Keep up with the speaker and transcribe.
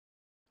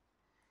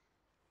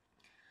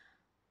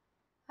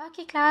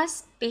Okay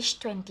class, page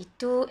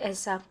 22,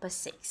 example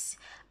 6.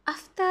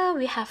 After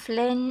we have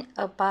learned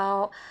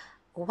about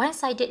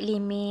one-sided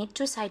limit,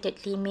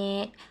 two-sided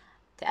limit,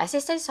 the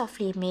existence of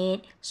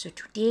limit, so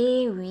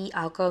today we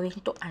are going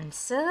to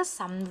answer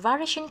some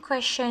variation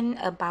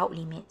question about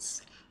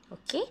limits.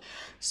 Okay,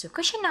 so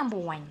question number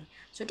 1.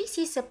 So this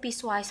is a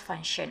piecewise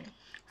function.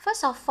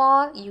 First of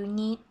all, you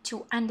need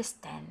to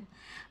understand,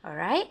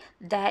 alright,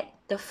 that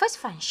the first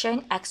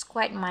function x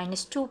squared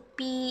minus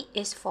 2p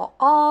is for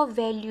all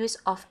values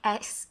of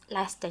x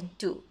less than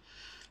 2.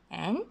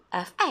 And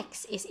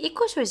fx is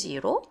equal to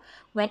 0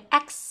 when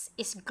x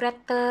is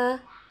greater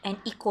and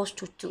equals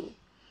to 2.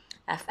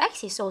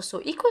 Fx is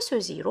also equal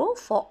to 0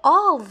 for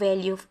all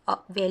values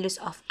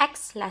of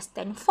x less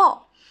than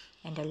 4.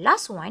 And the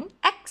last one,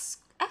 fx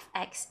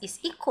is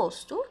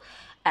equals to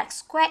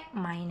x squared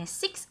minus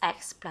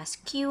 6x plus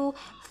q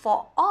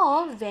for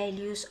all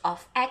values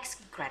of x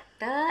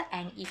greater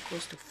and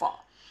equals to 4.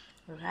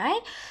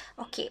 Alright?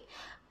 Okay,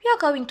 we are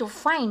going to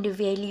find the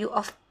value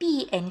of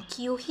p and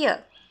q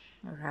here.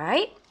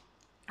 Alright?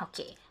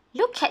 Okay,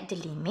 look at the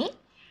limit.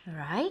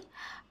 Alright?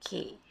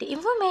 Okay, the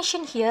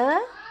information here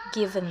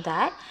given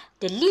that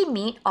the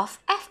limit of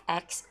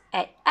fx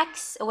at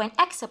x when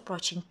x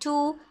approaching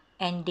 2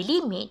 and the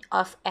limit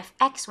of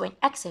fx when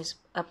x is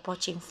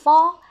approaching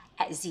 4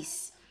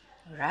 exists.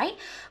 Alright?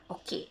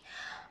 Okay,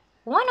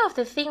 one of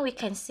the thing we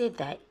can say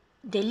that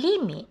the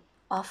limit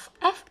of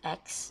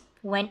fx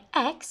when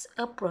x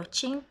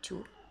approaching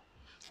 2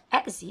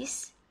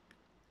 exists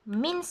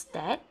means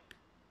that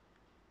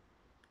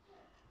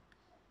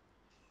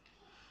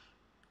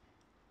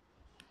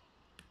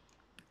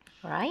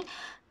right,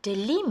 the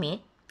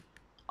limit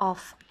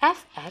of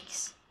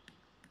fx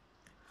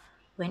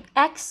when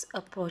x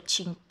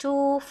approaching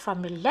 2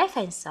 from the left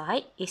hand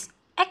side is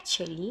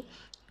actually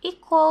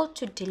equal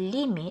to the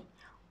limit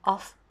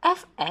of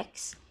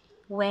fx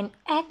when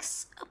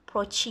x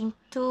approaching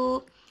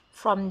 2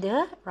 from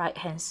the right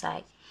hand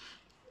side.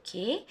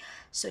 Okay,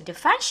 so the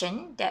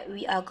function that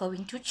we are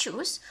going to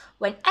choose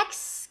when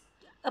x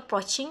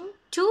approaching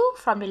 2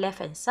 from the left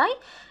hand side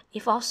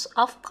is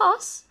of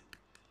course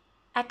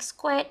x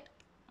squared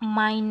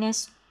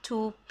minus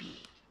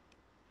 2p.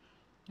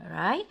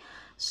 Alright,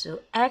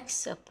 so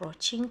x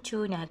approaching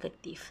to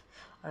negative.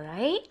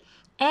 Alright,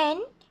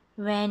 and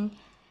when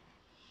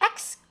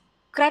x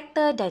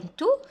greater than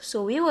 2,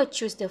 so we will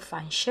choose the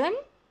function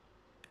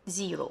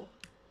 0.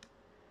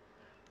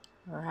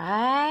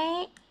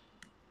 Alright.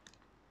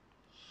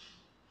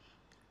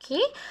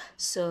 Okay,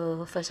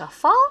 so first of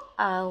all,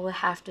 I will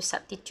have to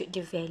substitute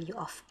the value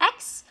of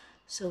x.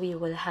 So we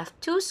will have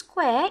 2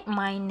 squared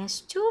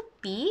minus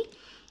 2p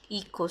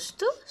equals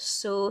to,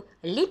 so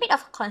limit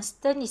of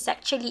constant is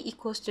actually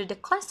equals to the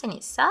constant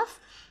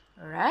itself.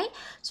 Alright,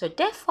 so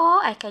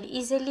therefore I can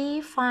easily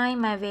find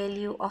my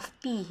value of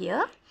p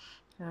here.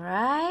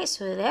 Alright,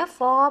 so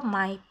therefore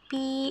my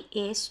p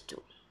is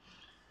 2.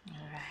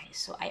 Alright,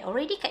 so I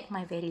already get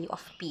my value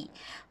of p.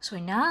 So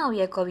now we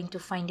are going to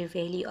find the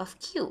value of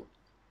q.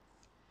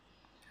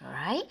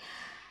 Alright,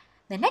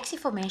 the next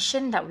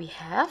information that we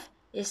have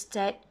is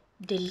that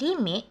the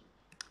limit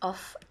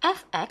of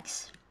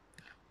fx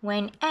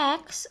when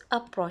x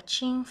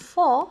approaching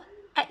 4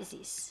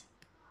 exists.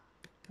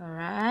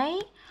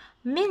 Alright,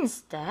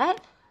 means that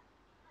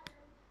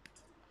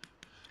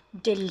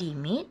the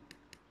limit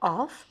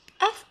of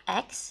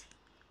fx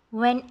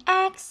when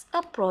x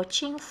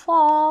approaching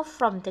 4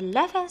 from the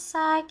left hand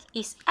side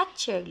is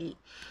actually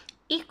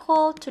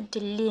equal to the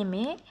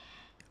limit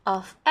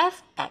of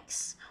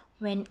fx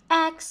when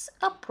x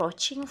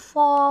approaching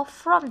 4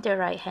 from the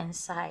right hand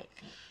side.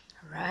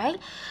 Right?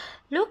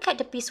 Look at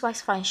the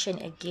piecewise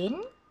function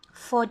again.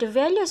 For the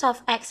values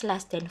of x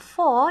less than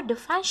 4, the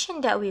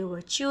function that we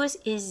will choose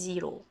is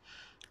 0.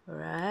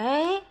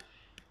 Right?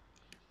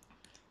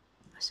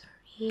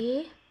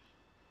 Sorry.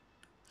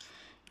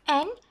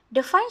 And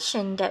the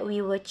function that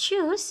we will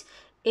choose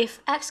if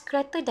x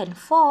greater than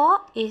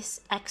 4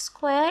 is x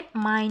squared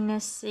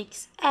minus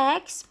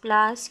 6x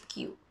plus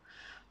q.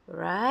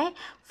 Right?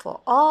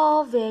 For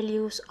all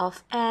values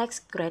of x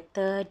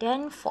greater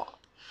than 4.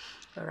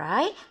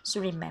 Alright, so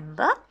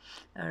remember,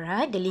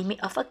 alright, the limit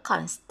of a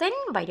constant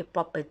by the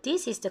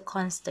properties is the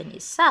constant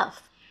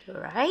itself.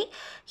 Alright,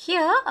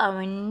 here I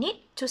will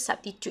need to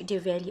substitute the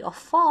value of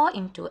 4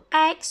 into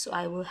x, so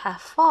I will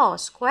have 4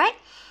 squared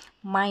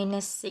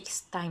minus 6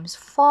 times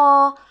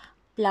 4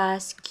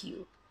 plus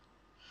q.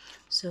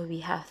 So we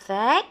have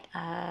that.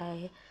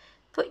 I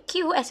put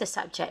q as a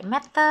subject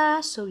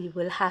matter, so we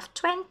will have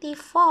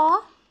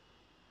 24,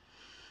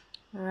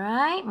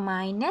 right,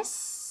 minus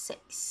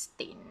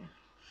 16.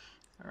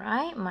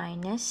 Right,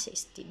 minus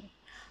 16.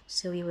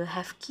 So we will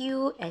have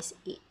q as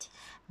 8.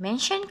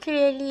 Mention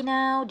clearly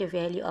now the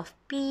value of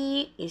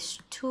p is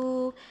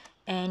 2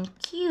 and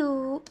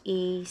q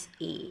is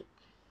 8.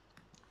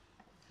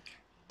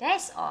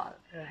 That's all.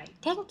 Right,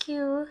 thank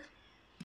you.